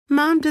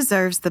Mom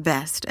deserves the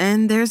best,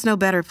 and there's no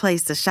better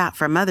place to shop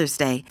for Mother's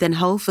Day than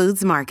Whole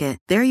Foods Market.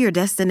 They're your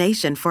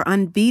destination for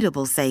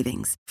unbeatable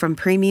savings, from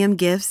premium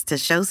gifts to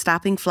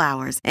show-stopping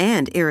flowers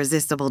and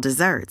irresistible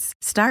desserts.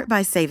 Start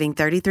by saving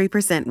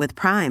 33% with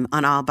Prime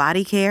on all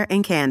body care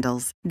and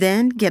candles.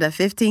 Then get a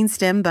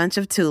 15-stem bunch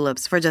of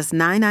tulips for just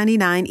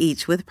 $9.99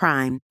 each with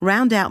Prime.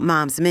 Round out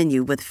Mom's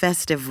menu with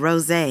festive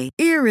rosé,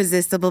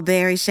 irresistible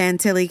berry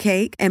chantilly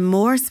cake, and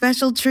more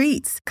special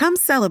treats. Come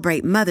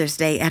celebrate Mother's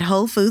Day at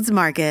Whole Foods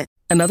Market.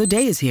 Another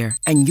day is here,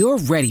 and you're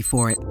ready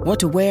for it. What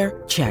to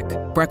wear? Check.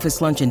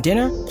 Breakfast, lunch, and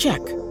dinner? Check.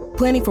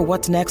 Planning for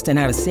what's next and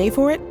how to save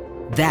for it?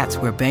 That's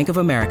where Bank of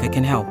America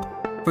can help.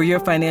 For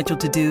your financial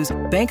to-dos,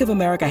 Bank of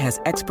America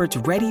has experts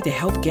ready to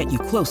help get you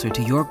closer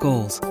to your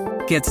goals.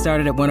 Get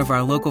started at one of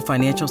our local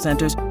financial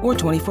centers or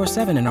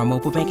 24/7 in our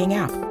mobile banking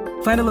app.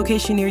 Find a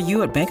location near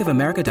you at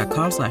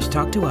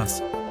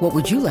bankofamerica.com/talktous. What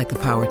would you like the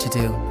power to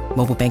do?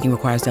 Mobile banking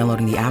requires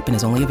downloading the app and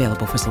is only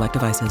available for select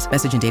devices.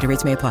 Message and data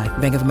rates may apply.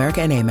 Bank of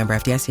America N.A., member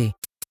FDIC.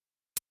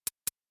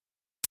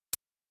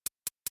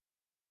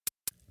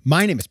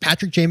 My name is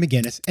Patrick J.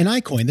 McGinnis, and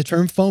I coined the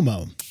term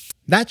FOMO.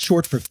 That's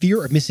short for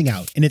fear of missing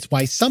out, and it's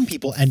why some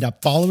people end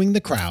up following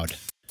the crowd.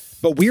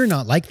 But we're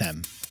not like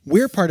them.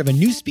 We're part of a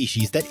new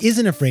species that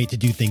isn't afraid to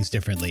do things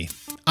differently.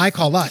 I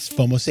call us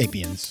FOMO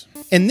sapiens.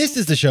 And this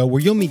is the show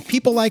where you'll meet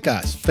people like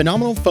us,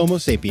 phenomenal FOMO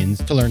sapiens,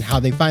 to learn how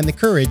they find the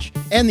courage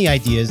and the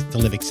ideas to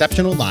live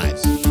exceptional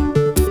lives.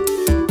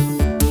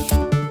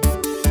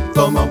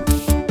 FOMO.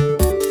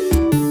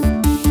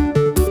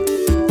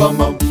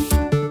 FOMO.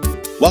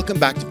 Welcome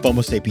back to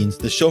FOMO Sapiens,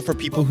 the show for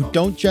people who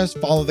don't just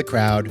follow the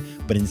crowd,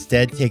 but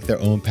instead take their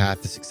own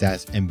path to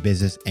success in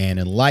business and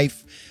in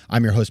life.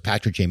 I'm your host,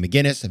 Patrick J.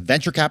 McGinnis, a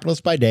venture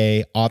capitalist by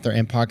day, author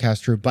and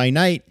podcaster by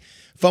night.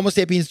 FOMO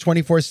Sapiens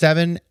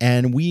 24/7,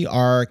 and we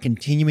are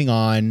continuing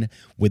on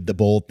with the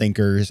Bold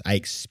Thinkers. I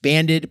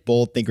expanded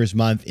Bold Thinkers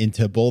Month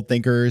into Bold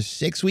Thinkers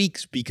 6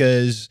 weeks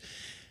because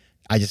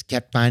I just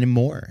kept finding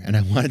more, and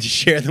I wanted to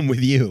share them with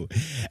you.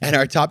 And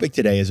our topic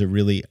today is a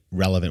really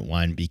relevant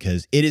one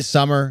because it is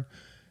summer.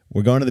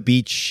 We're going to the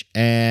beach,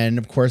 and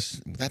of course,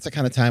 that's the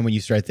kind of time when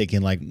you start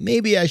thinking like,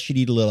 maybe I should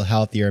eat a little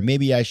healthier.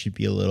 Maybe I should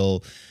be a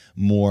little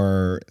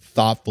more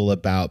thoughtful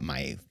about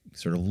my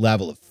sort of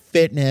level of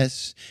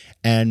fitness.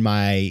 And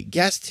my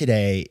guest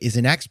today is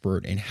an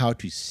expert in how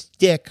to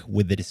stick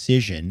with the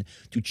decision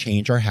to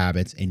change our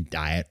habits in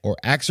diet or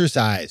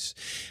exercise.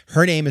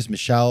 Her name is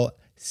Michelle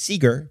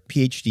Seeger,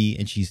 PhD,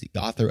 and she's the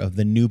author of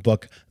the new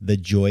book, The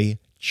Joy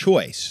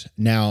Choice.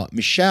 Now,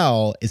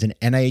 Michelle is an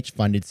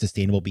NIH-funded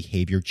sustainable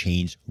behavior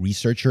change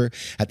researcher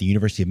at the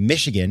University of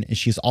Michigan, and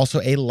she is also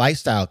a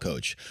lifestyle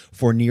coach.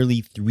 For nearly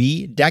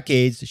 3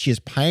 decades, she has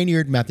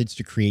pioneered methods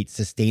to create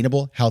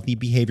sustainable, healthy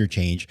behavior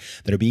change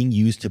that are being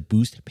used to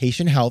boost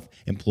patient health,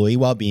 employee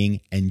well-being,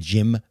 and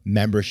gym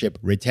membership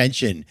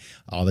retention.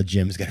 All the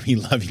gyms going to be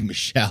loving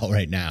Michelle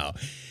right now.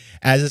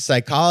 As a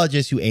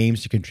psychologist who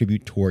aims to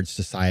contribute towards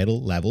societal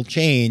level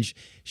change,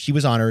 she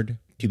was honored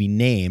to be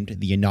named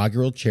the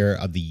inaugural chair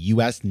of the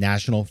U.S.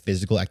 National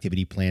Physical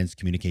Activity Plans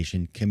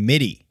Communication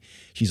Committee.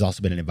 She's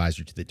also been an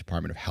advisor to the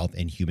Department of Health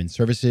and Human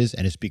Services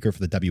and a speaker for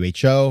the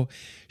WHO.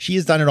 She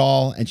has done it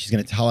all, and she's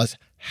going to tell us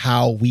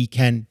how we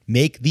can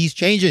make these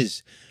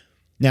changes.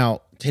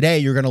 Now, today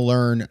you're going to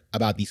learn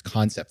about these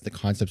concepts, the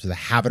concepts of the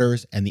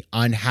habiters and the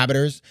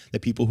unhabiters, the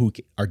people who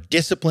are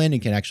disciplined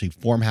and can actually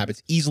form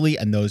habits easily,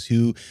 and those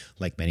who,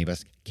 like many of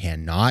us,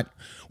 cannot.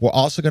 We're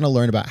also going to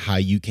learn about how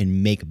you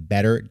can make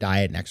better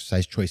diet and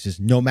exercise choices,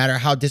 no matter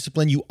how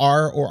disciplined you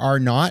are or are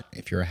not,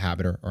 if you're a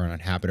habiter or an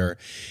unhabiter.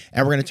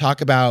 And we're going to talk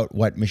about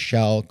what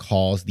Michelle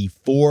calls the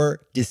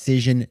 4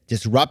 decision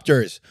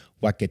disruptors,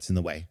 what gets in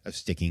the way of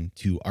sticking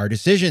to our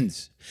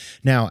decisions.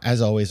 Now, as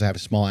always, I have a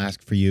small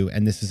ask for you,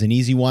 and this is an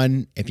easy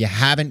one. If you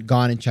haven't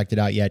gone and checked it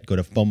out yet, go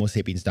to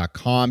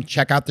FOMOSapiens.com.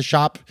 Check out the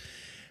shop.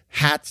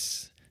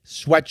 Hats,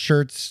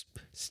 sweatshirts,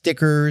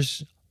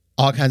 stickers,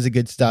 all kinds of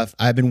good stuff.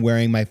 I've been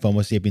wearing my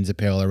FOMO Sapiens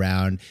apparel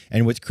around,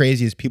 and what's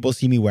crazy is people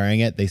see me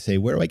wearing it. They say,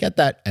 where do I get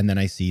that? And then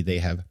I see they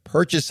have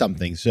purchased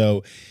something.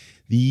 So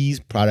these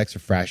products are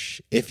fresh.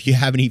 If you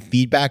have any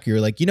feedback,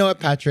 you're like, you know what,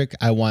 Patrick,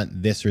 I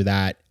want this or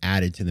that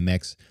added to the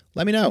mix,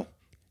 let me know.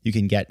 You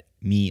can get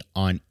me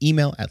on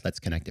email at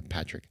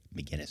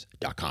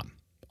letsconnect@patrickmcginnis.com.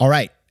 All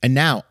right, and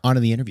now on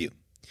to the interview.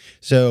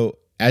 So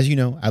as you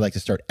know, I like to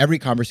start every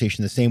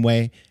conversation the same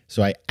way.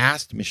 So I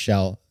asked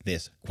Michelle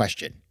this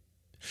question.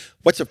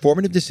 What's a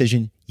formative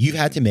decision you've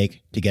had to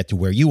make to get to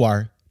where you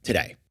are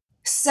today?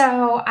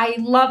 So I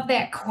love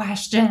that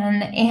question.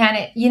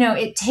 And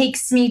it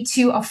takes me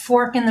to a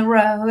fork in the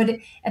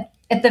road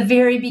at the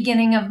very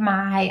beginning of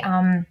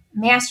my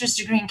master's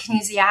degree in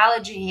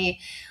kinesiology,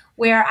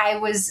 where I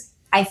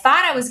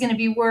thought I was going to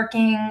be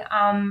working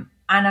on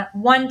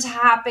one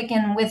topic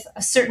and with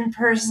a certain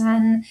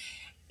person.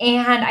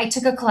 And I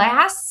took a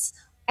class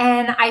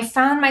and I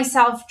found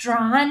myself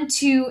drawn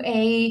to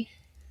a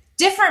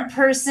different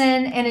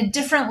person in a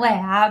different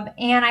lab.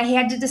 And I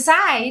had to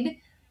decide,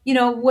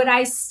 would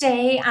I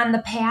stay on the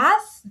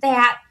path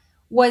that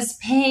was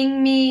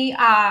paying me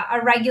a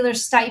regular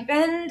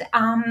stipend,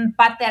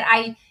 but that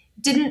I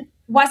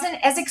wasn't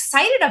as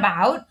excited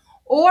about?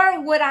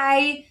 Or would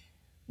I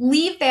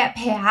leave that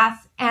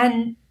path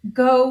and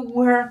go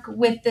work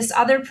with this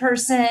other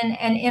person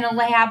and in a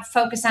lab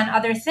focus on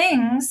other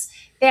things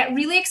that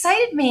really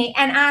excited me?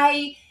 And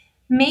I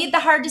made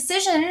the hard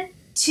decision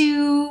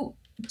to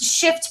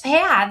shift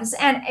paths,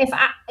 and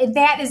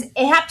that is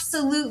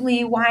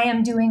absolutely why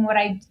I'm doing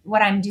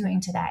what I'm doing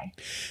today.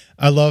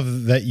 I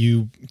love that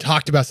you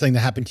talked about something that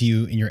happened to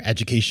you in your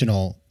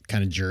educational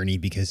kind of journey,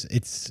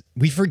 because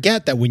we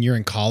forget that when you're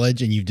in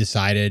college and you've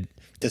decided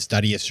to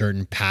study a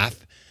certain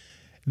path,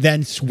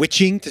 then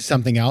switching to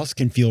something else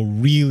can feel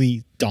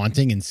really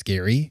daunting and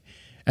scary.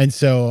 And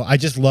so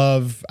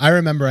I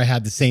remember I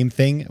had the same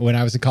thing when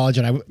I was in college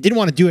and I didn't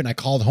want to do it. And I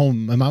called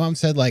home and my mom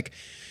said, like,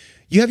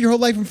 you have your whole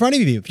life in front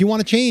of you. If you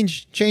want to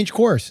change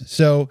course.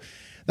 So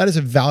that is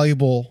a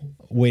valuable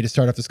way to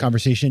start off this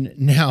conversation.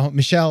 Now,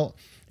 Michelle,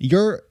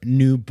 your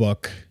new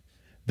book,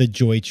 The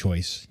Joy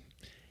Choice,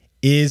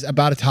 is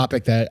about a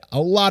topic that a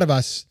lot of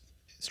us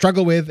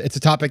struggle with. It's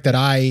a topic that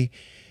I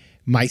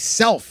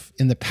myself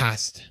in the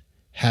past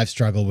have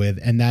struggled with,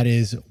 and that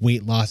is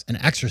weight loss and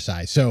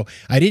exercise. So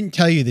I didn't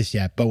tell you this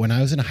yet, but when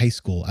I was in high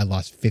school, I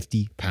lost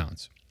 50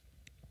 pounds.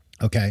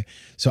 Okay.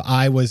 So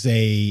I was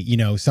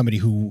somebody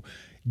who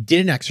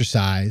didn't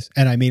exercise,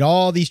 and I made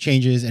all these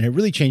changes, and it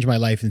really changed my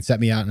life and set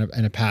me out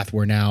in a path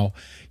where now,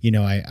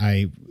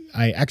 I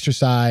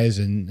exercise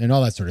and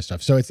all that sort of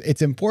stuff. So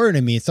it's important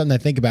to me. It's something I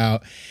think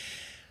about.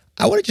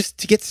 I want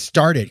to get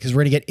started, because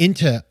we're going to get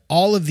into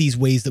all of these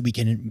ways that we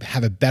can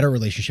have a better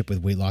relationship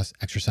with weight loss,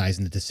 exercise,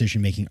 and the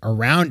decision-making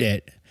around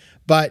it.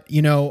 But,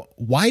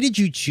 why did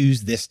you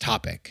choose this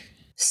topic?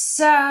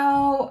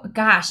 So,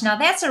 gosh, now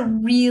that's a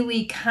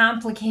really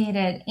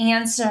complicated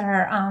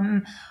answer.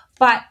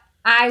 But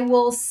I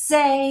will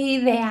say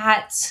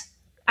that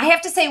I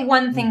have to say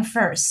one thing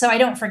first, so I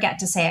don't forget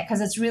to say it,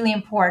 because it's really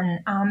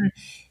important.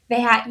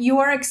 That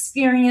your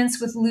experience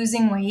with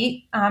losing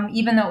weight,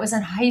 even though it was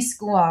in high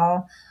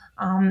school,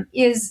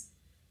 is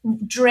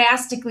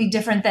drastically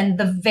different than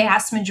the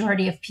vast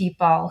majority of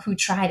people who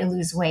try to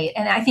lose weight.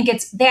 And I think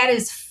that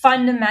is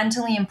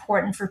fundamentally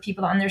important for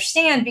people to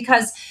understand,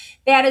 because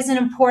that is an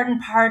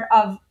important part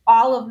of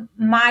all of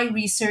my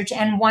research.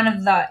 And one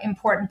of the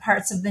important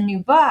parts of the new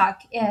book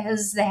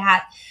is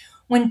that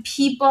when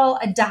people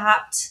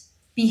adopt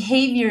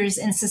behaviors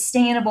in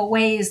sustainable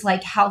ways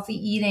like healthy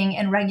eating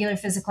and regular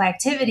physical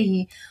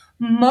activity,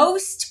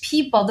 most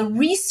people, the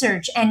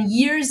research and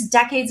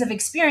decades of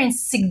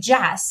experience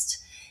suggest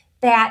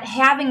that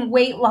having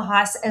weight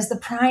loss as the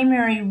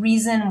primary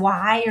reason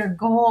why or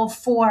goal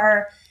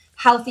for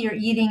healthier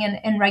eating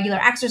and regular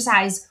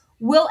exercise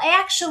will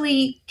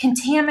actually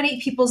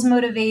contaminate people's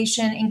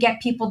motivation and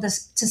get people to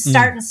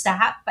start and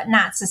stop, but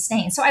not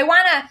sustain. So I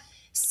want to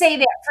say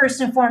that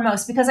first and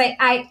foremost, because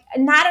I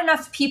not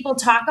enough people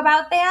talk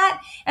about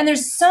that. And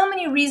there's so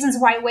many reasons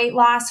why weight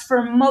loss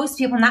for most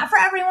people, not for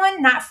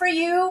everyone, not for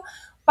you,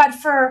 but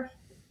for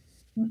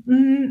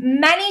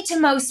many to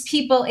most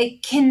people,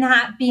 it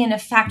cannot be an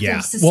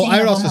effective, sustainable Well, I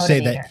would also motivator. say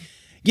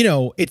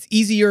that, it's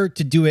easier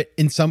to do it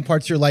in some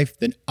parts of your life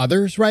than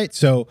others, right?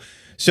 So,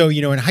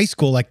 in high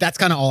school, like that's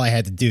kind of all I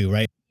had to do,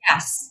 right?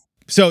 Yes.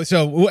 So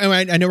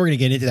I know we're going to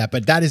get into that,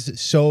 but that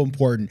is so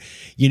important.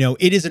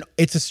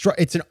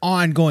 It's an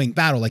ongoing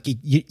battle. Like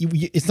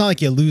it's not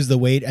like you lose the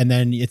weight and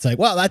then it's like,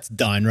 well, that's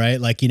done, right?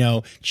 Like,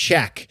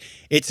 check.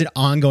 It's an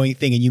ongoing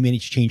thing, and you may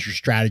need to change your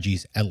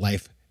strategies as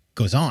life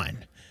goes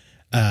on.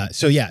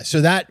 So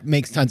that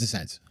makes tons of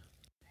sense.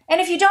 And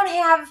if you don't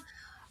have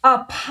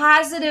a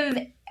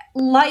positive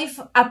life,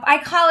 I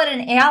call it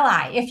an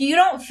ally. If you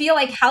don't feel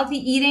like healthy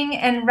eating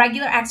and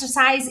regular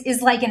exercise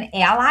is like an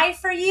ally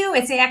for you,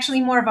 it's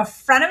actually more of a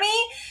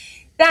frenemy,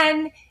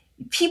 then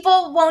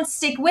people won't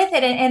stick with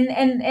it.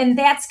 And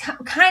that's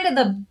kind of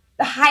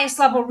the highest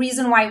level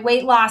reason why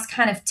weight loss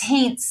kind of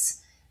taints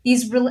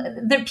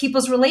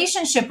people's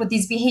relationship with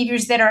these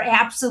behaviors that are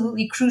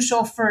absolutely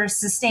crucial for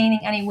sustaining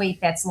any weight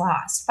that's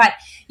lost. But,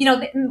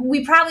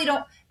 we probably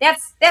don't,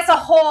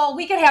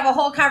 we could have a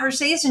whole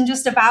conversation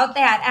just about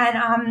that.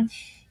 And,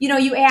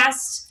 you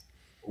asked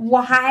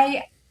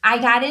why I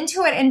got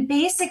into it. And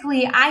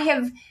basically I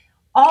have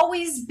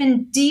always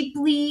been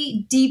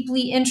deeply,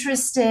 deeply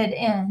interested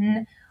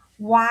in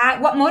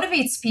what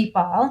motivates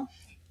people.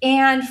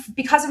 And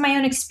because of my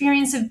own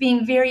experience of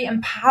being very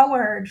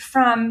empowered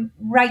from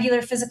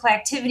regular physical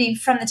activity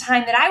from the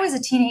time that I was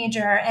a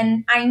teenager,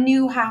 and I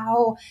knew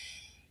how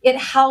it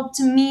helped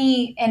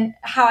me and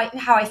how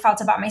I felt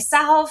about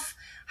myself,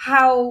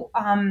 how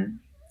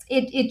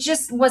it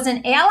just was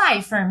an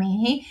ally for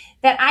me,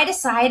 that I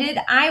decided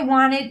I've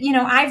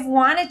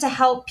wanted to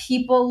help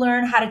people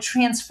learn how to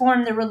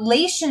transform their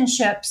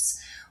relationships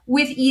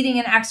with eating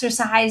and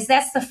exercise.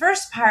 That's the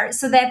first part,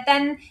 so that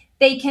then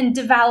they can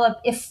develop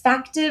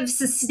effective,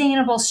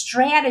 sustainable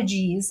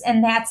strategies.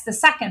 And that's the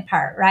second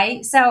part,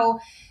 right? So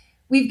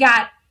we've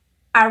got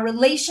our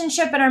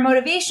relationship and our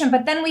motivation,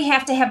 but then we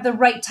have to have the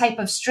right type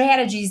of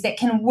strategies that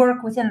can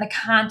work within the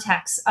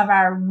context of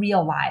our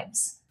real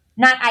lives,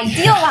 not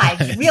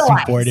idealize, realize.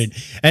 It's important.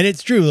 And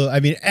it's true. I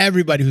mean,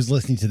 everybody who's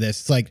listening to this,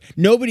 it's like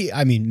nobody,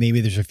 I mean,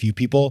 maybe there's a few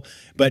people,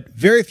 but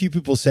very few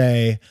people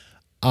say,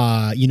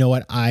 you know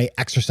what, I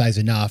exercise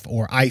enough,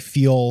 or I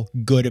feel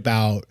good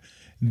about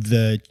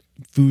the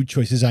food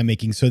choices I'm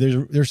making. So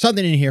there's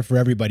something in here for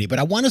everybody. But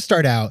I want to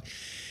start out,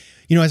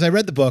 you know, as I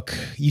read the book,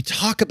 you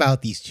talk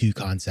about these two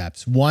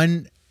concepts.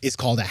 One is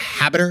called a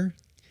habiter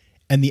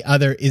and the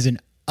other is an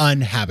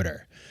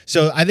unhabiter.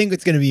 So I think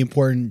it's going to be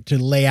important to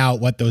lay out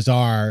what those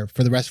are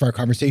for the rest of our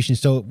conversation.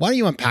 So why don't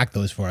you unpack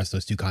those for us,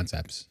 those two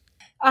concepts?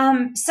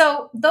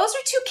 So those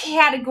are two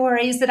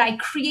categories that I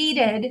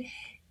created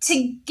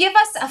to give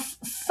us a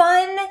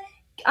fun,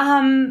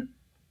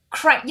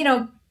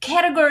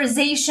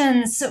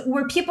 categorizations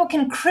where people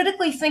can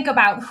critically think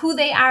about who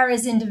they are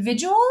as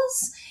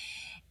individuals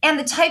and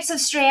the types of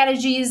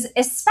strategies,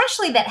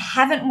 especially that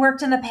haven't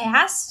worked in the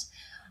past,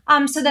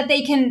 so that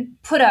they can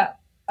put a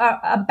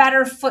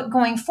better foot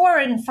going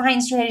forward and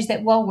find strategies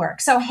that will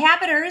work. So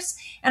habiters,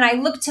 and I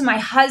look to my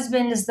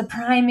husband as the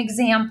prime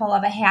example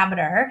of a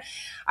habiter,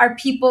 are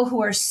people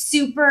who are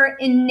super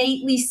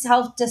innately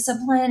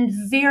self-disciplined,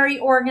 very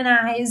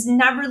organized,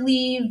 never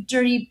leave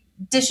dirty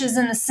dishes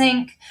in the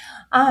sink,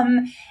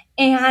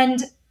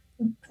 and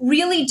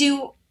really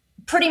do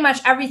pretty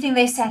much everything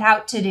they set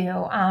out to do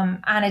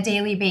on a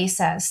daily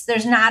basis.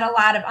 There's not a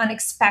lot of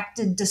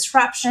unexpected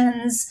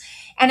disruptions.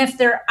 And if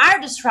there are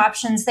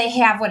disruptions, they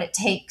have what it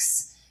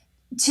takes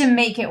to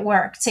make it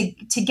work,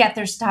 to get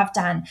their stuff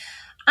done.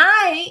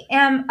 I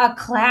am a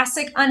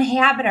classic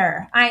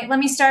unhabiter. Let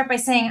me start by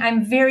saying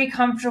I'm very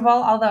comfortable,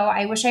 although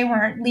I wish I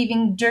weren't,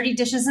 leaving dirty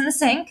dishes in the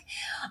sink.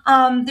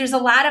 There's a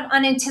lot of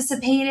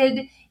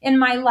unanticipated in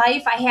my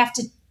life. I have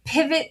to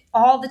pivot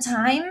all the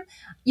time.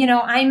 You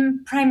know,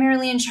 I'm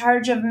primarily in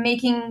charge of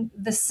making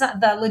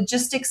the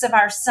logistics of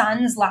our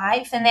son's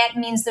life. And that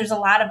means there's a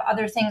lot of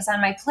other things on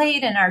my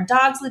plate and our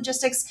dog's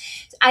logistics.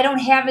 I don't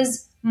have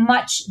as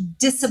much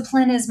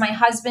discipline as my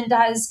husband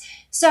does.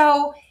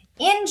 So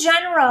in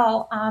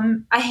general,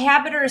 a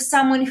habiter is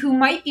someone who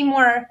might be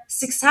more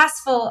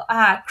successful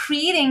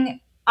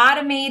creating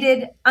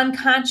automated,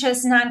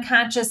 unconscious,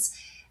 non-conscious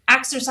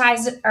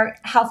exercise or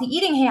healthy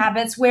eating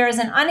habits, whereas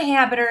an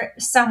unhabiter,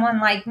 someone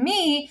like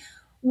me,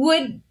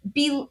 would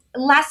be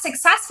less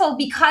successful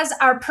because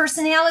our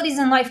personalities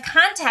and life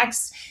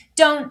contexts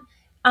don't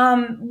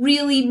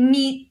really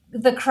meet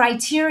the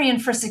criterion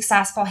for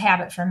successful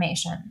habit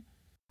formation.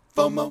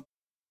 FOMO.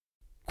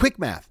 Quick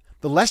math.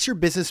 The less your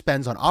business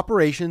spends on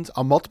operations,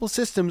 on multiple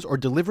systems, or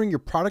delivering your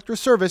product or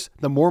service,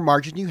 the more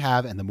margin you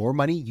have and the more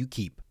money you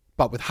keep.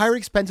 But with higher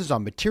expenses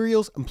on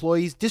materials,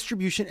 employees,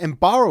 distribution, and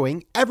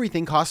borrowing,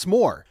 everything costs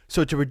more.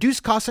 So to reduce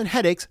costs and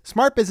headaches,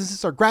 smart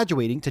businesses are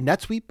graduating to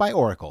NetSuite by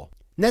Oracle.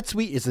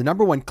 NetSuite is the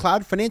 #1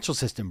 cloud financial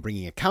system,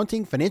 bringing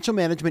accounting, financial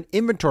management,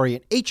 inventory,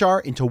 and HR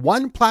into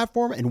one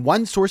platform and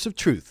one source of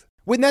truth.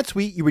 With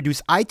NetSuite, you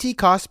reduce IT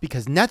costs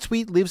because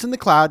NetSuite lives in the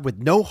cloud with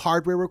no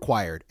hardware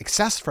required,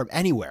 accessed from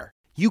anywhere.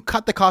 You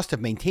cut the cost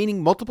of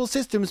maintaining multiple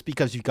systems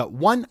because you've got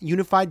one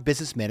unified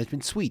business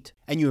management suite.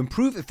 And you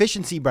improve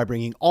efficiency by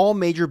bringing all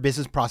major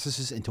business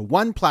processes into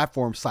one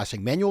platform,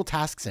 slashing manual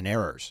tasks and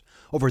errors.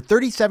 Over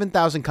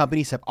 37,000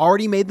 companies have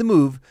already made the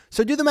move,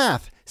 so do the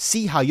math.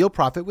 See how you'll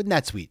profit with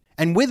NetSuite.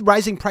 And with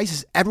rising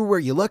prices everywhere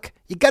you look,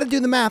 you gotta do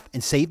the math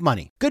and save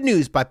money. Good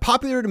news, by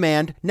popular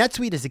demand,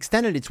 NetSuite has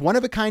extended its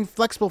one-of-a-kind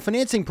flexible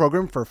financing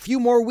program for a few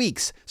more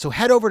weeks. So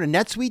head over to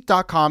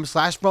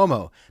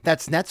netsuite.com/FOMO.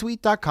 That's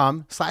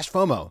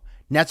netsuite.com/FOMO.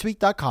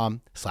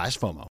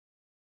 netsuite.com/FOMO.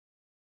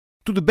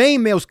 Tudo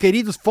bem, meus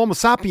queridos FOMO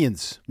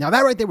sapiens? Now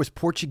that right there was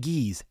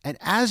Portuguese. And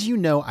as you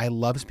know, I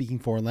love speaking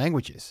foreign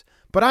languages.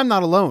 But I'm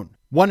not alone.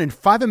 1 in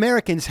 5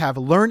 Americans have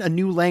learn a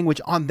new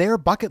language on their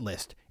bucket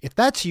list. If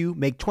that's you,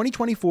 make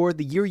 2024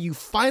 the year you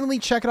finally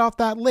check it off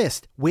that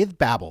list with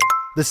Babbel,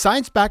 the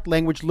science-backed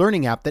language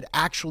learning app that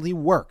actually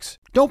works.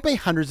 Don't pay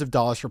hundreds of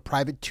dollars for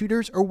private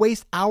tutors or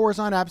waste hours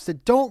on apps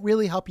that don't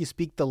really help you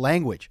speak the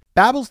language.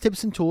 Babbel's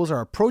tips and tools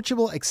are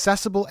approachable,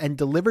 accessible, and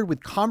delivered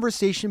with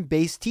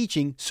conversation-based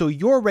teaching so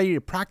you're ready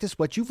to practice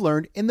what you've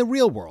learned in the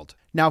real world.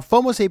 Now,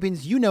 FOMO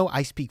Sapiens, you know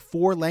I speak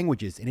 4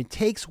 languages, and it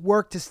takes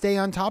work to stay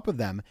on top of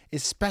them,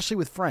 especially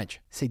with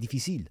French. C'est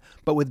difficile.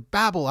 But with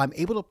Babbel, I'm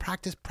able to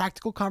practice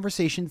practical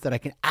conversations that I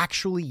can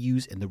actually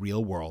use in the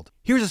real world.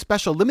 Here's a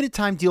special limited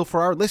time deal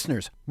for our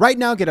listeners. Right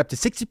now, get up to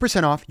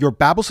 60% off your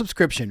Babbel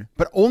subscription,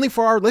 but only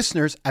for our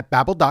listeners at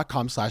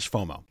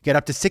babbel.com/FOMO. Get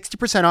up to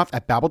 60% off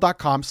at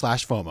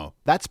babbel.com/FOMO.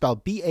 That's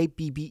spelled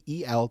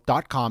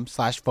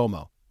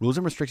BABBEL.com/FOMO. Rules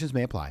and restrictions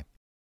may apply.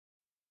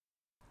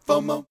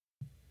 FOMO.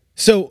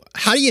 So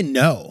how do you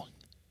know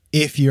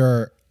if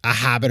you're a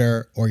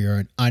habiter or you're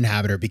an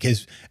unhabiter?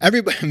 Because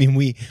everybody, I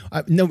mean,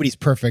 nobody's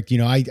perfect. You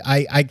know,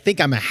 I think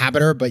I'm a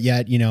habiter, but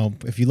yet, you know,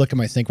 if you look at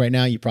my sink right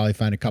now, you probably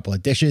find a couple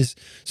of dishes.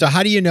 So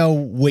how do you know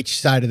which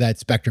side of that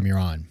spectrum you're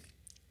on?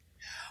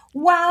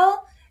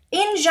 Well,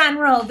 in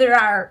general, there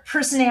are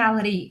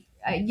personality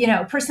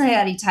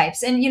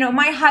types. And, you know,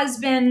 my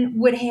husband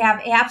would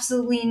have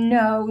absolutely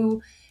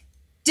no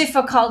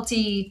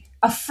difficulty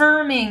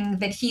affirming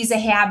that he's a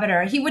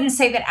habiter. He wouldn't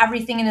say that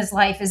everything in his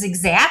life is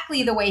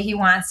exactly the way he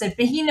wants it,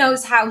 but he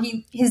knows how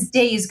his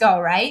days go,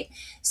 right?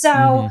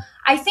 So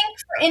I think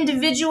for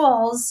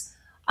individuals,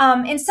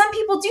 and some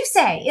people do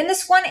say, in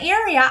this one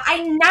area,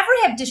 I never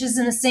have dishes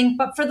in the sink,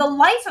 but for the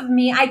life of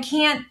me, I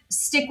can't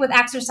stick with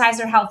exercise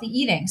or healthy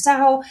eating.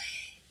 So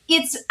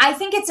I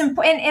think it's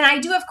important. And I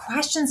do have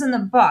questions in the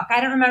book.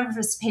 I don't remember if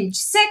it's page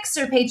 6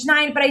 or page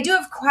 9, but I do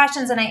have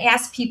questions, and I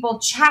ask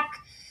people,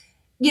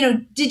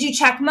 did you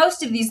check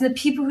most of these? And the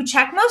people who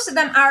check most of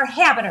them are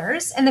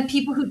habiters, and the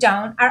people who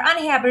don't are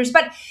unhabiters.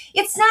 But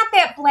it's not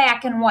that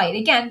black and white.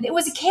 Again, it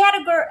was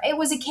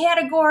a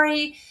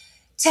category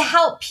to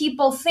help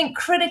people think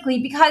critically,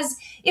 because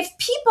if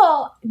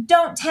people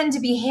don't tend to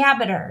be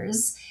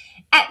habiters,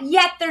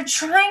 yet they're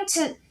trying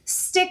to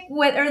stick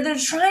with, or they're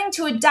trying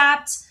to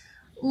adopt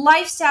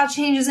lifestyle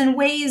changes in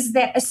ways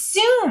that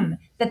assume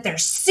that they're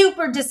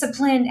super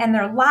disciplined and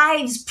their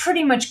lives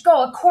pretty much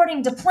go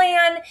according to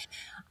plan,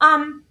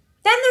 then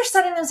they're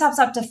setting themselves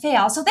up to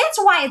fail. So that's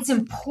why it's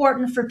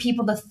important for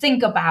people to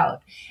think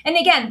about. And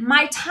again,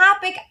 my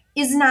topic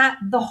is not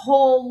the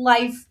whole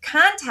life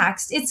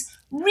context. It's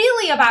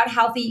really about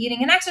healthy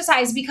eating and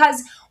exercise,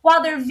 because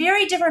while they're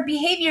very different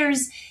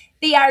behaviors,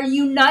 they are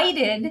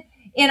united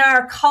in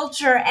our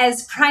culture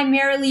as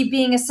primarily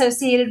being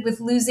associated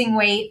with losing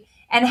weight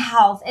and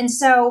health. And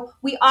so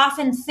we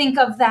often think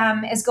of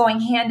them as going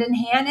hand in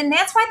hand. And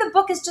that's why the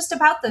book is just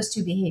about those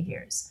two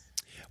behaviors.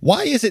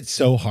 Why is it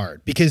so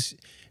hard? Because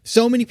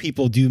so many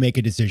people do make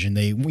a decision.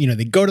 They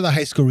go to the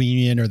high school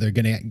reunion, or they're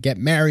going to get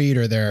married,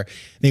 or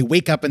they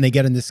wake up and they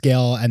get on the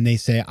scale and they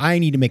say, I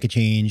need to make a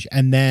change.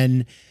 And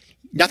then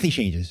nothing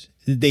changes.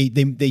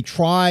 They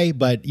try,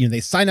 but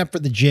they sign up for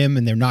the gym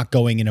and they're not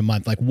going in a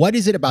month. Like, what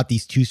is it about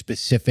these two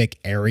specific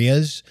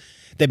areas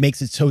that makes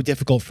it so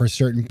difficult for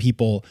certain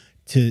people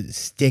to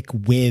stick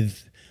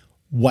with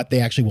what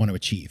they actually want to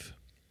achieve?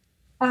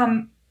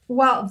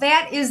 Well,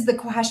 that is the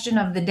question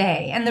of the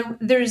day. And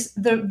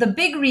the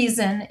big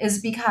reason is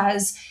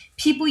because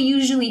people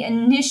usually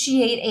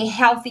initiate a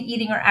healthy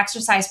eating or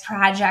exercise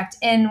project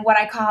in what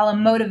I call a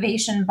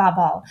motivation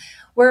bubble.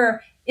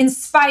 We're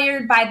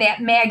inspired by that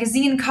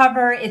magazine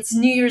cover. It's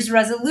New Year's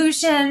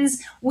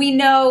resolutions. We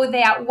know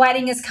that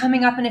wedding is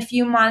coming up in a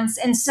few months.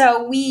 And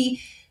so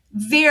we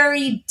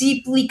very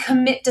deeply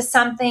commit to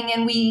something,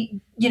 and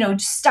we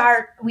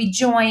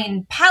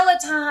join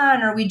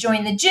Peloton, or we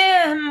join the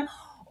gym,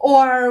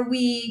 or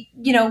we,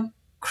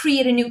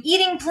 create a new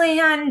eating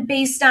plan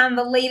based on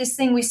the latest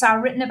thing we saw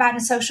written about in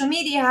social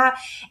media.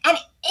 And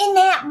in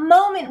that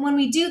moment, when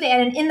we do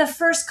that, and in the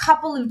first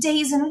couple of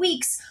days and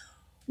weeks,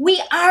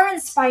 we are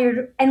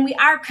inspired and we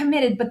are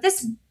committed, but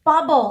this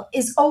bubble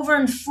is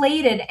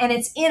overinflated and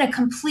it's in a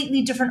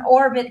completely different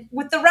orbit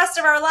with the rest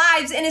of our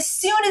lives. And as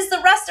soon as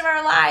the rest of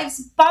our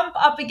lives bump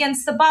up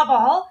against the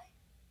bubble,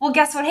 well,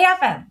 guess what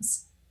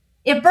happens?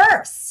 It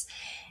bursts.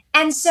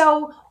 And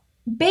so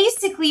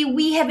basically,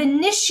 we have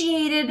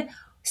initiated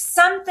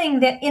something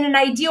that in an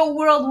ideal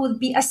world would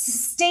be a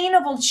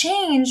sustainable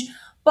change,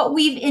 but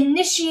we've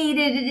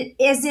initiated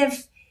it as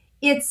if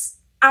it's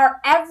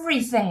our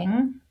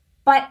everything,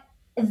 but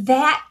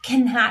that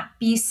cannot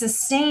be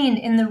sustained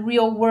in the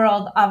real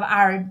world of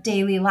our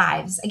daily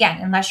lives. Again,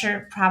 unless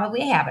you're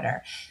probably a habiter.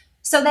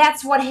 So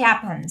that's what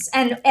happens.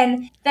 And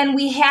then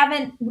we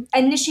haven't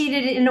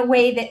initiated it in a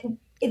way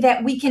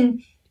that we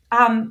can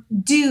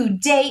do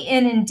day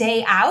in and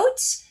day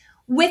out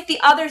with the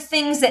other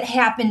things that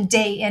happen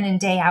day in and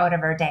day out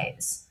of our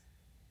days.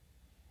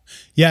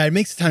 Yeah, it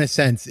makes a ton of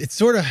sense. It's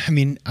sort of, I'm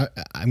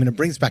going to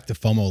bring us back to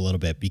FOMO a little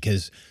bit,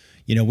 because,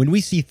 when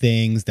we see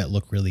things that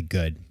look really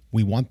good,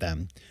 we want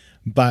them.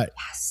 But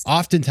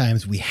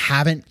oftentimes we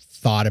haven't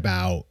thought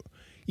about,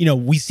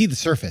 we see the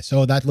surface.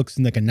 Oh, that looks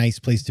like a nice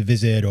place to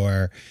visit,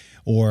 or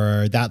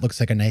that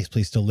looks like a nice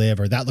place to live,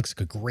 or that looks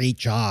like a great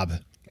job.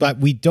 But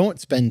we don't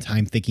spend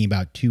time thinking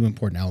about two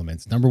important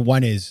elements. Number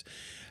one is,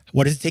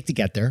 what does it take to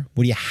get there?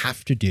 What do you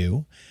have to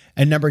do?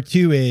 And number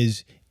two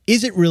is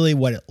it really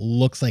what it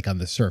looks like on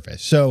the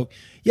surface? So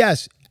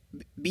yes,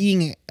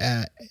 being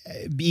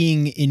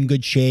in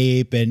good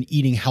shape and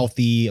eating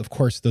healthy, of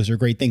course, those are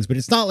great things. But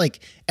it's not like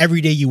every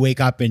day you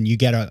wake up and you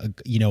get a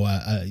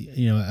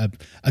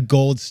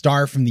gold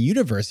star from the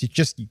universe. It's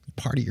just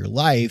part of your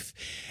life.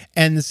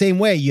 And the same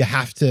way, you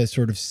have to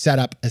sort of set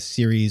up a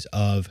series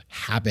of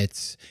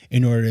habits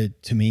in order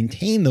to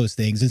maintain those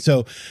things. And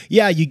so,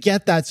 yeah, you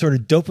get that sort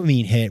of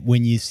dopamine hit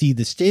when you see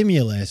the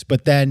stimulus,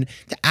 but then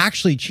to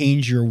actually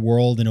change your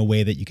world in a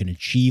way that you can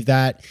achieve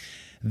that,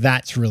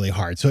 that's really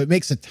hard. So it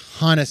makes a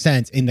ton of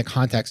sense in the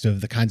context of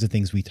the kinds of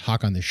things we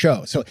talk on the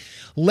show. So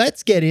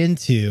let's get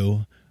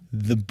into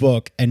the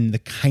book and the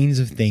kinds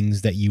of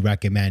things that you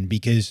recommend,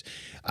 because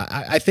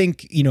I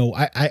think,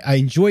 I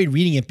enjoyed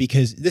reading it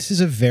because this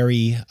is a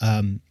very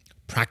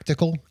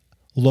practical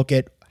look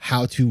at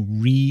how to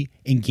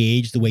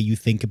re-engage the way you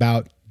think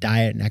about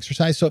diet and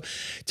exercise. So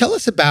tell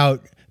us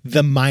about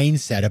the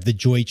mindset of the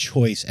Joy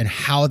Choice and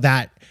how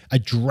that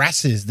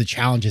addresses the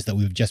challenges that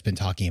we've just been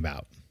talking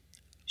about.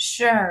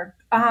 Sure.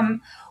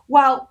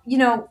 Well,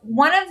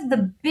 one of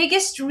the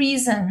biggest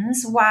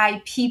reasons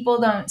why people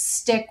don't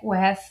stick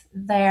with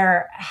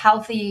their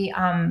healthy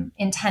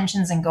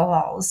intentions and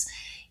goals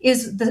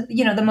is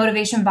the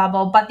motivation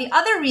bubble. But the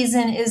other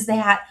reason is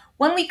that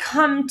when we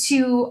come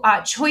to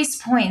choice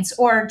points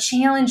or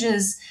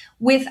challenges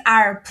with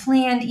our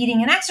planned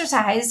eating and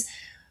exercise,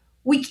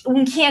 we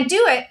can't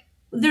do it.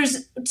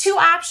 There's two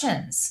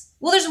options.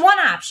 Well, there's one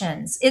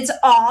option. It's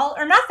all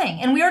or nothing.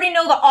 And we already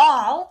know the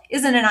all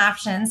isn't an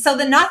option. So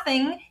the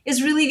nothing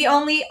is really the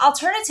only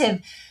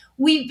alternative.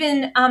 We've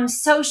been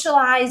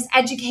socialized,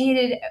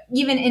 educated,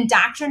 even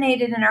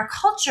indoctrinated in our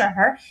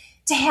culture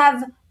to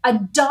have a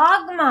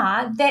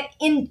dogma that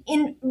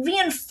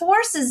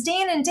reinforces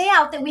day in and day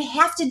out that we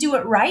have to do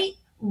it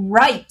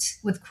right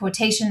with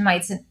quotation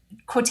marks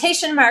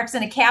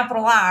and a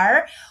capital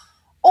R,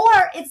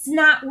 or it's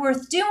not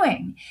worth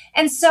doing.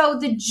 And so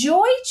the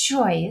joy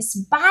choice,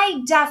 by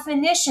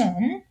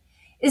definition,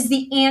 is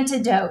the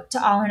antidote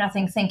to all or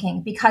nothing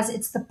thinking, because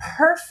it's the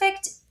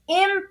perfect,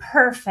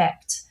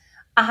 imperfect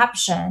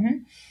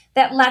option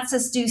that lets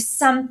us do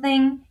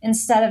something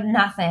instead of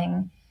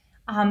nothing,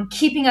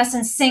 keeping us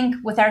in sync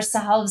with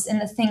ourselves and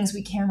the things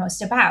we care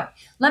most about.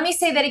 Let me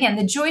say that again.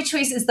 The joy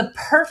choice is the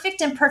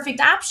perfect,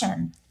 imperfect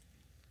option.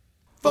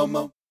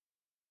 FOMO.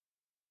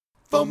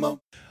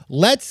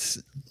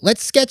 Let's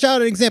sketch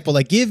out an example.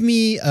 Like, give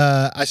me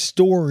a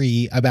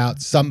story about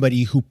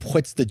somebody who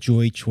puts the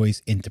joy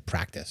choice into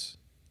practice.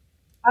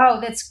 Oh,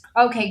 that's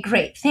okay.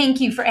 Great. Thank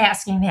you for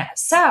asking that.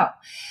 So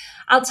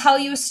I'll tell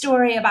you a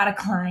story about a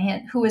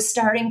client who was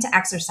starting to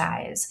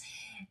exercise,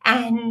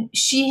 and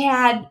she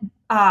had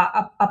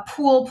a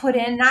pool put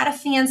in, not a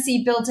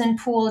fancy built-in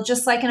pool,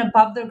 just like an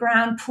above the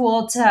ground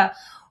pool to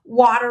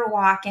water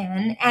walk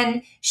in.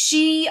 And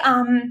she,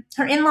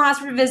 her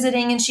in-laws were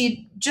visiting, and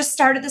she just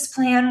started this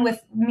plan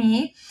with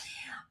me.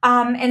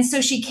 And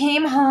so she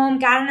came home,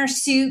 got in her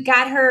suit,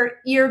 got her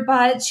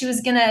earbuds. She was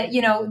going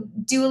to,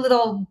 do a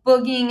little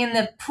boogieing in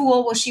the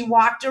pool while she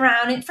walked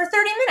around it for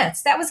 30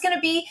 minutes. That was going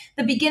to be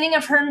the beginning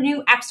of her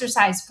new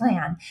exercise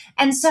plan.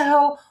 And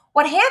so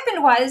what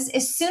happened was,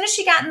 as soon as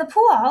she got in the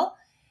pool,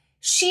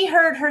 she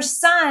heard her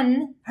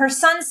son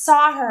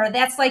saw her.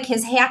 That's like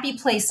his happy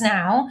place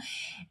now.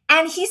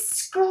 And he's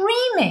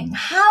screaming,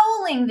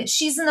 howling that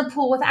she's in the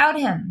pool without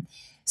him.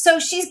 So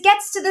she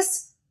gets to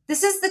this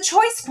is the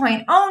choice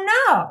point. Oh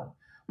no,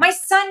 my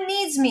son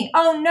needs me.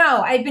 Oh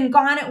no, I've been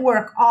gone at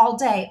work all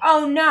day.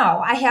 Oh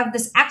no, I have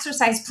this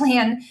exercise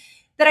plan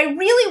that I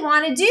really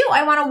want to do.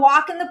 I want to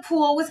walk in the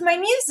pool with my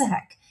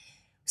music.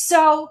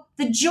 So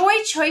the joy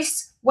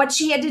choice, what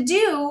she had to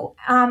do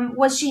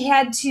was she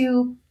had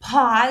to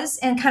pause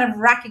and kind of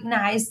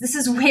recognize this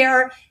is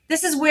where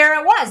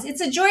it was. It's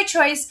a joy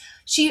choice.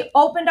 She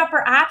opened up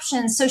her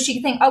options so she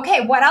could think,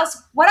 okay, what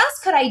else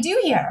could I do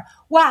here?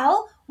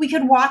 Well, we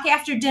could walk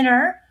after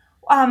dinner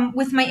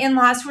with my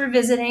in-laws who were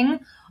visiting.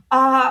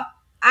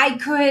 I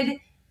could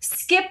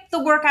skip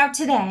the workout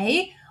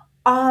today.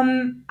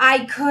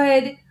 I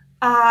could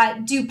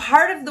do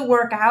part of the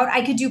workout.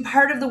 I could do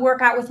part of the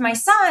workout with my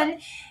son.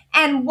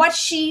 And what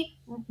she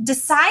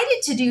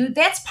decided to do,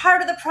 that's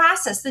part of the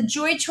process. The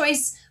joy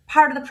choice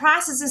part of the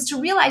process is to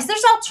realize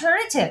there's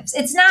alternatives.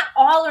 It's not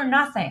all or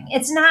nothing.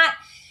 It's not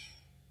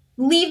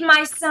leave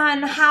my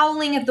son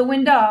howling at the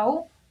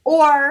window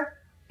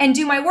and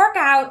do my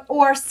workout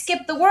or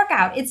skip the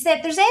workout. It's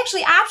that there's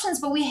actually options,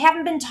 but we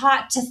haven't been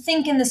taught to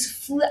think in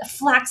this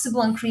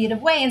flexible and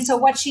creative way. And so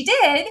what she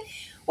did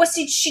was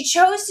she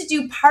chose to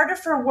do part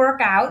of her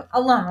workout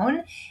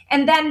alone.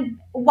 And then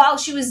while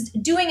she was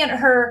doing it,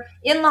 her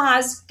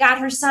in-laws got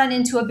her son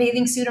into a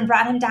bathing suit and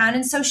brought him down.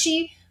 And so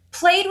she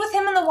played with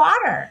him in the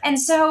water. And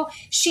so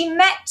she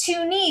met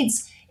two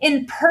needs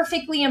in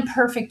perfectly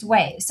imperfect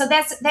ways. So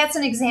that's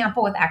an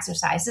example with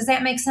exercise. Does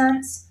that make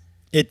sense?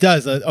 It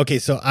does. Okay.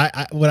 So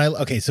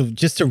so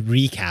just to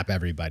recap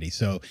everybody.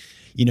 So,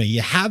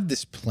 you have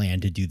this plan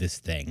to do this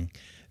thing.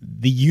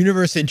 The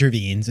universe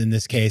intervenes, in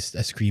this case,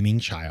 a screaming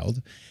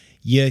child.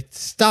 You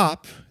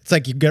stop. It's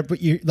like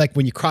you're like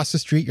when you cross the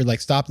street, you're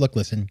like, stop, look,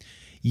 listen.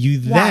 You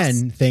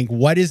then think,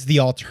 what is the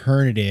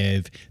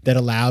alternative that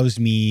allows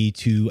me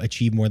to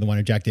achieve more than one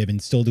objective and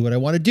still do what I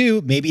want to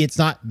do? Maybe it's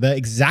not the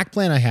exact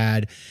plan I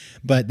had,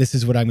 but this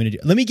is what I'm going to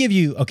do. Let me give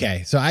you,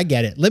 so I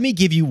get it. Let me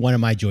give you one of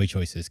my joy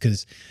choices,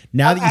 because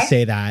now that you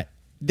say that,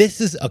 this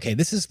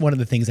is one of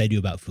the things I do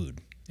about food.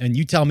 And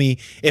you tell me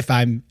if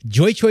I'm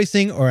joy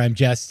choicing or I'm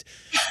just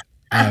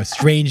a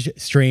strange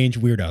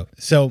weirdo.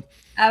 So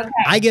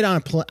I get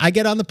on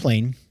the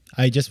plane.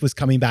 I just was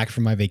coming back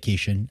from my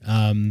vacation.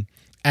 And,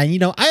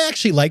 I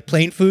actually like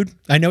plain food.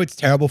 I know it's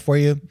terrible for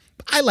you,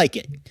 but I like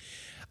it.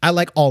 I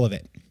like all of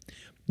it.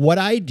 What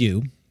I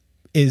do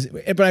is,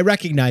 but I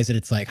recognize that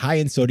it's like high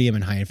in sodium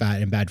and high in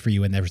fat and bad for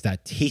you. And there's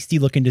that tasty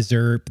looking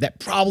dessert that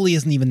probably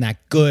isn't even that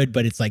good,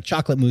 but it's like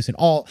chocolate mousse and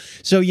all.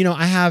 So,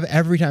 I have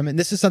every time, and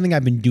this is something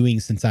I've been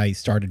doing since I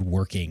started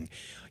working,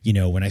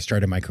 when I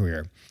started my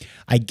career.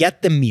 I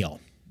get the meal.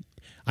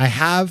 I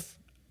have,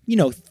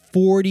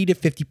 40 to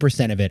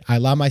 50% of it. I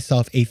allow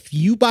myself a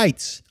few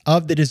bites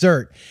of the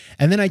dessert,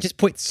 and then I just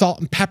put salt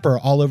and pepper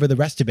all over the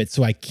rest of it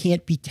so I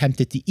can't be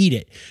tempted to eat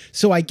it.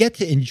 So I get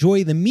to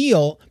enjoy the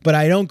meal, but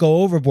I don't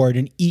go overboard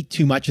and eat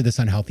too much of this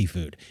unhealthy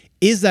food.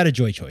 Is that a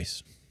joy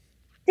choice?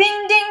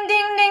 Ding, ding,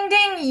 ding, ding,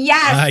 ding.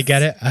 Yes. I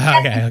get it.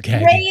 Okay.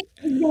 Great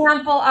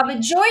example of a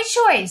joy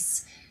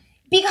choice.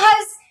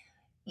 Because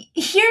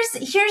here's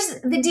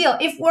the deal.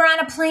 If we're on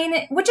a plane,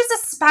 which is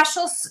a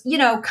special,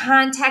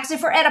 context,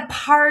 if we're at a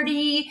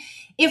party,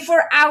 if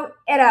we're out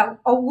at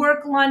a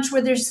work lunch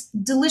where there's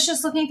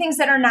delicious looking things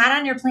that are not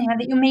on your plan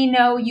that you may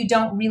know you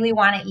don't really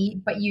want to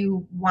eat, but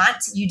you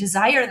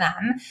desire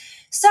them.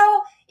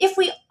 So if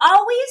we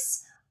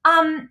always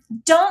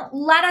don't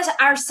let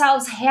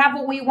ourselves have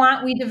what we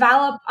want, we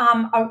develop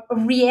a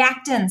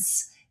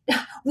reactance.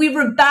 We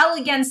rebel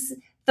against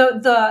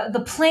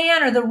the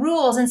plan or the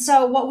rules. And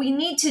so what we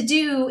need to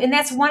do, and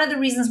that's one of the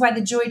reasons why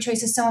the joy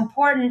choice is so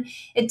important,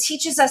 it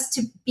teaches us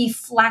to be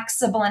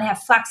flexible and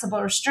have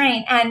flexible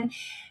restraint. And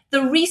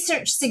the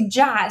research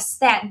suggests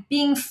that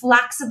being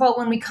flexible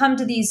when we come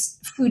to these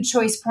food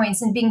choice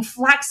points and being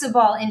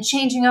flexible and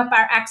changing up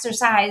our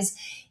exercise,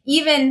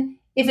 even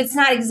if it's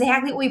not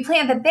exactly what we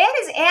planned, that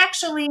is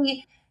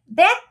actually,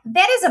 that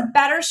is a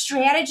better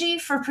strategy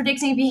for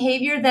predicting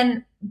behavior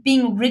than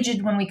being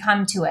rigid when we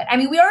come to it. I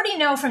mean, we already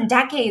know from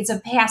decades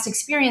of past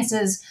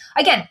experiences,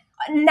 again,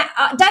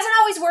 doesn't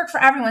always work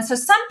for everyone. So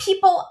some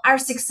people are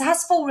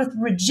successful with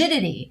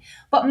rigidity,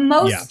 but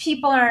most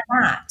people are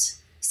not.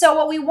 So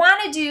what we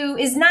want to do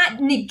is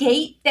not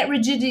negate that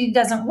rigidity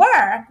doesn't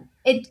work.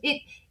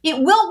 It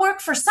will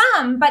work for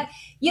some, but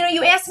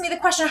you asked me the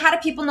question, how do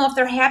people know if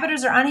they're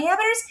habiters or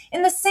unhabiters?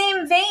 In the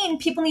same vein,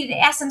 people need to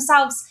ask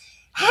themselves,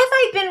 have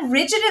I been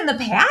rigid in the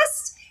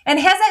past? And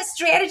has that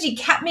strategy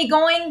kept me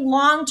going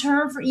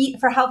long-term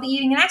for healthy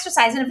eating and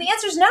exercise? And if the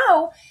answer is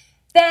no,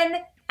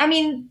 then,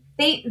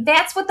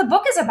 that's what the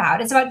book is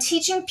about. It's about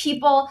teaching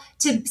people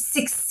to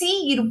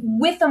succeed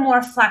with a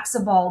more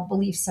flexible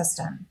belief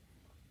system.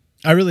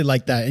 I really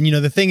like that. And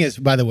the thing is,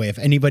 by the way, if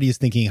anybody is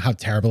thinking how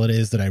terrible it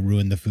is that I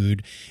ruined the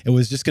food, it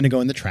was just going to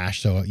go in the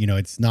trash. So,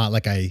 it's not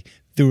like I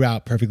threw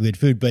out perfectly good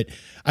food. But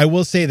I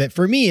will say that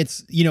for me,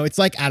 it's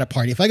like at a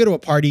party. If I go to a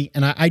party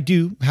and I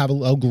do have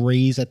a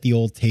graze at the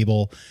old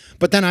table,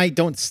 but then I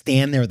don't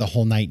stand there the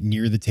whole night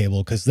near the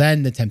table, because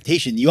then the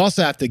temptation, you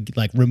also have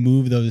to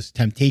remove those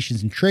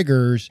temptations and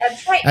triggers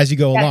as you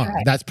go along.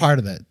 Right. That's part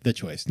of the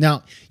choice.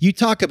 Now, you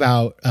talk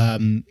about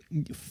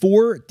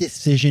 4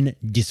 decision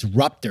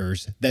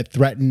disruptors that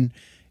threaten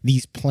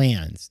these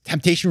plans: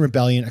 temptation,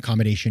 rebellion,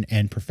 accommodation,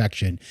 and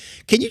perfection.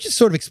 Can you just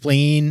sort of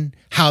explain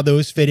how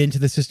those fit into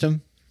the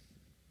system?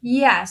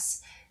 Yes.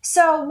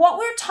 So what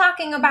we're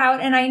talking about,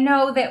 and I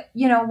know that,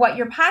 what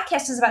your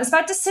podcast is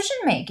about decision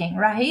making,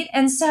 right?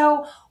 And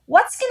so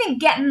what's going to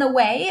get in the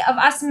way of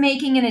us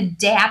making an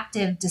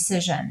adaptive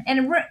decision?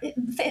 And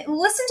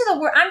listen to the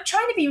word. I'm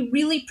trying to be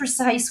really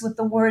precise with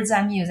the words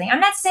I'm using. I'm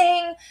not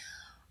saying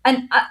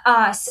an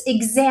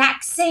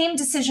exact same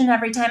decision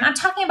every time. I'm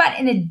talking about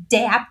an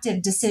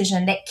adaptive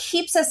decision that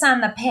keeps us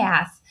on the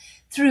path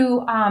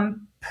through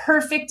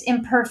perfect,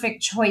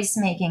 imperfect choice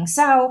making.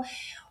 So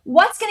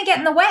what's going to get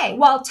in the way?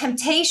 Well,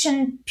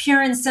 temptation,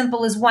 pure and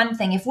simple, is one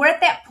thing. If we're at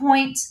that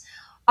point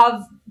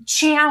of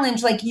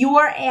challenge, like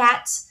you're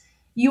on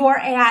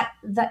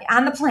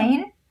the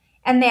plane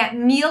and that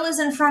meal is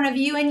in front of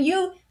you and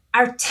you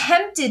are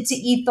tempted to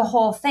eat the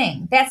whole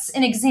thing. That's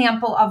an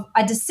example of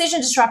a decision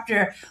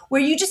disruptor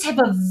where you just have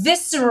a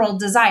visceral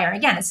desire.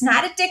 Again, it's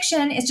not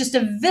addiction. It's just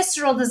a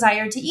visceral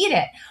desire to eat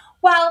it.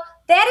 Well,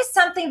 that is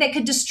something that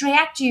could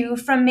distract you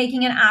from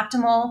making an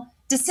optimal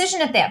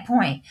decision at that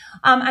point.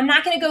 I'm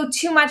not going to go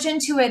too much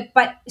into it,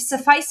 but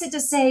suffice it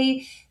to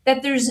say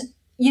that there's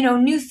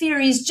new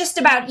theories just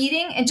about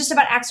eating and just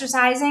about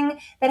exercising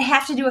that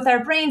have to do with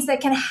our brains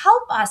that can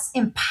help us,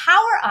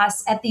 empower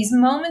us at these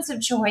moments of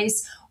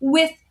choice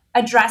with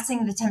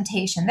addressing the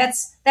temptation.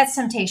 That's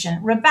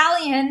temptation.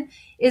 Rebellion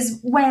is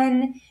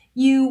when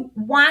you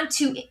want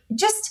to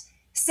just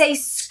say,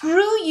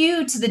 screw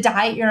you to the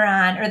diet you're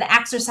on or the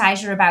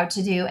exercise you're about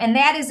to do. And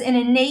that is an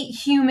innate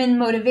human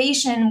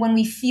motivation when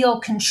we feel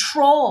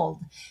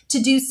controlled to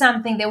do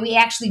something that we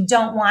actually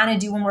don't want to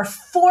do, when we're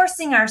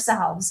forcing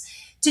ourselves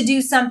to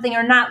do something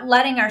or not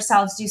letting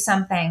ourselves do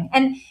something.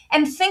 And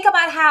think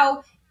about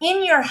how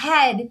in your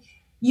head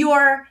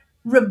you're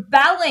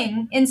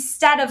rebelling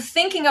instead of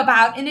thinking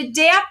about an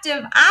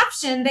adaptive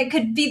option that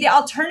could be the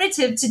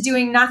alternative to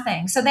doing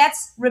nothing. So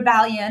that's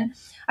rebellion.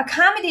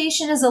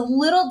 Accommodation is a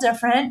little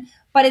different,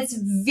 but it's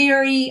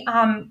very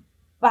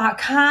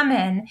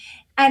common.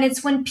 And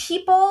it's when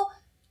people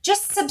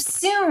just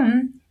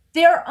subsume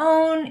their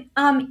own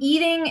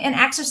eating and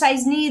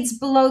exercise needs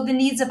below the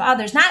needs of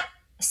others. Not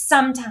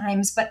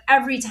sometimes, but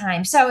every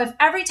time. So if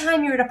every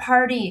time you're at a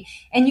party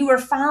and you were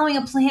following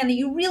a plan that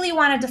you really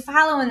wanted to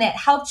follow and that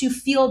helped you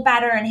feel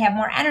better and have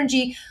more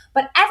energy,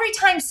 but every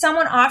time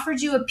someone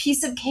offered you a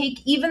piece of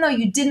cake, even though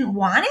you didn't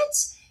want it,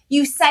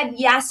 you said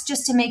yes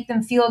just to make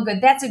them feel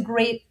good. That's a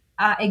great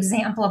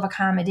example of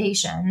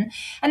accommodation.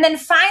 And then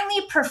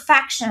finally,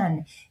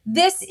 perfection.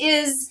 This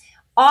is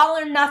all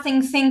or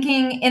nothing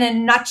thinking in a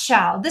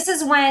nutshell. This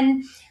is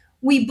when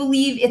we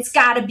believe it's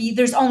got to be,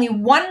 there's only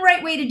one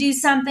right way to do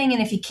something.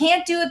 And if you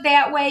can't do it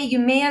that way, you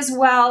may as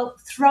well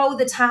throw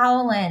the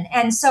towel in.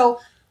 And so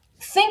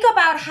think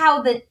about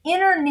how the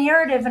inner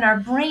narrative in our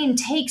brain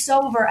takes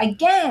over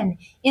again,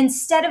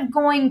 instead of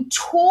going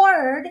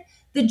toward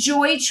the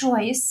joy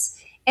choice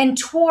and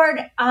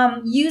toward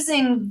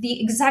using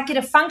the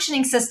executive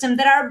functioning system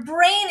that our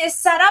brain is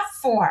set up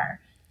for.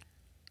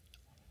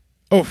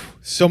 Oh,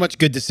 so much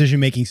good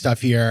decision-making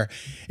stuff here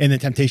in the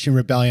Temptation,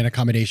 Rebellion,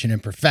 Accommodation,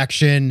 and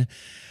Perfection.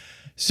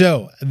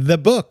 So the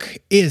book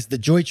is The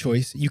Joy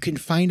Choice. You can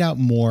find out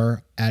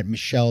more at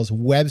Michelle's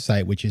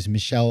website, which is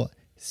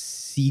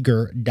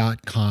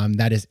michellesegar.com.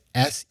 That is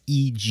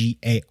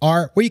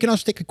SEGAR, where you can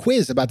also take a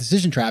quiz about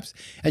decision traps.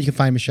 And you can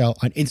find Michelle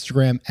on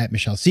Instagram at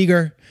Michelle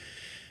Segar.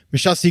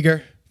 Michelle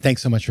Segar,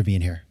 thanks so much for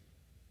being here.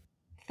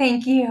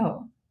 Thank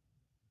you.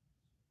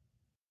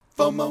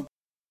 FOMO.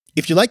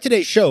 If you like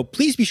today's show,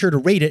 please be sure to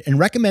rate it and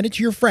recommend it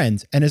to your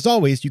friends. And as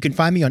always, you can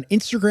find me on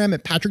Instagram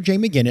at Patrick J.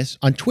 McGinnis,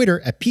 on Twitter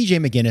at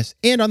PJ McGinnis,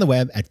 and on the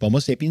web at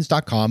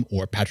FOMOSapiens.com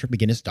or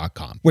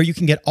PatrickMcGinnis.com, where you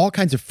can get all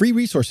kinds of free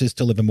resources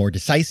to live a more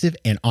decisive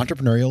and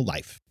entrepreneurial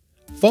life.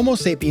 FOMO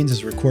Sapiens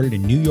is recorded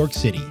in New York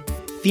City.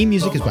 Theme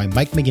music is by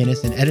Mike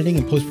McGinnis, and editing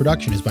and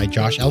post-production is by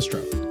Josh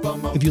Elstro.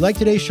 If you like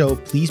today's show,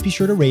 please be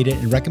sure to rate it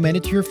and recommend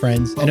it to your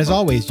friends. And as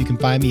always, you can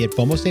find me at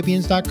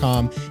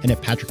FOMOSapiens.com and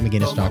at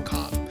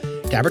PatrickMcGinnis.com.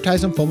 To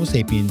advertise on FOMO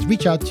Sapiens,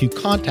 reach out to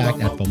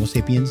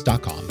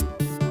contact@FOMOSapiens.com.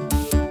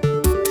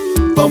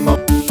 FOMO.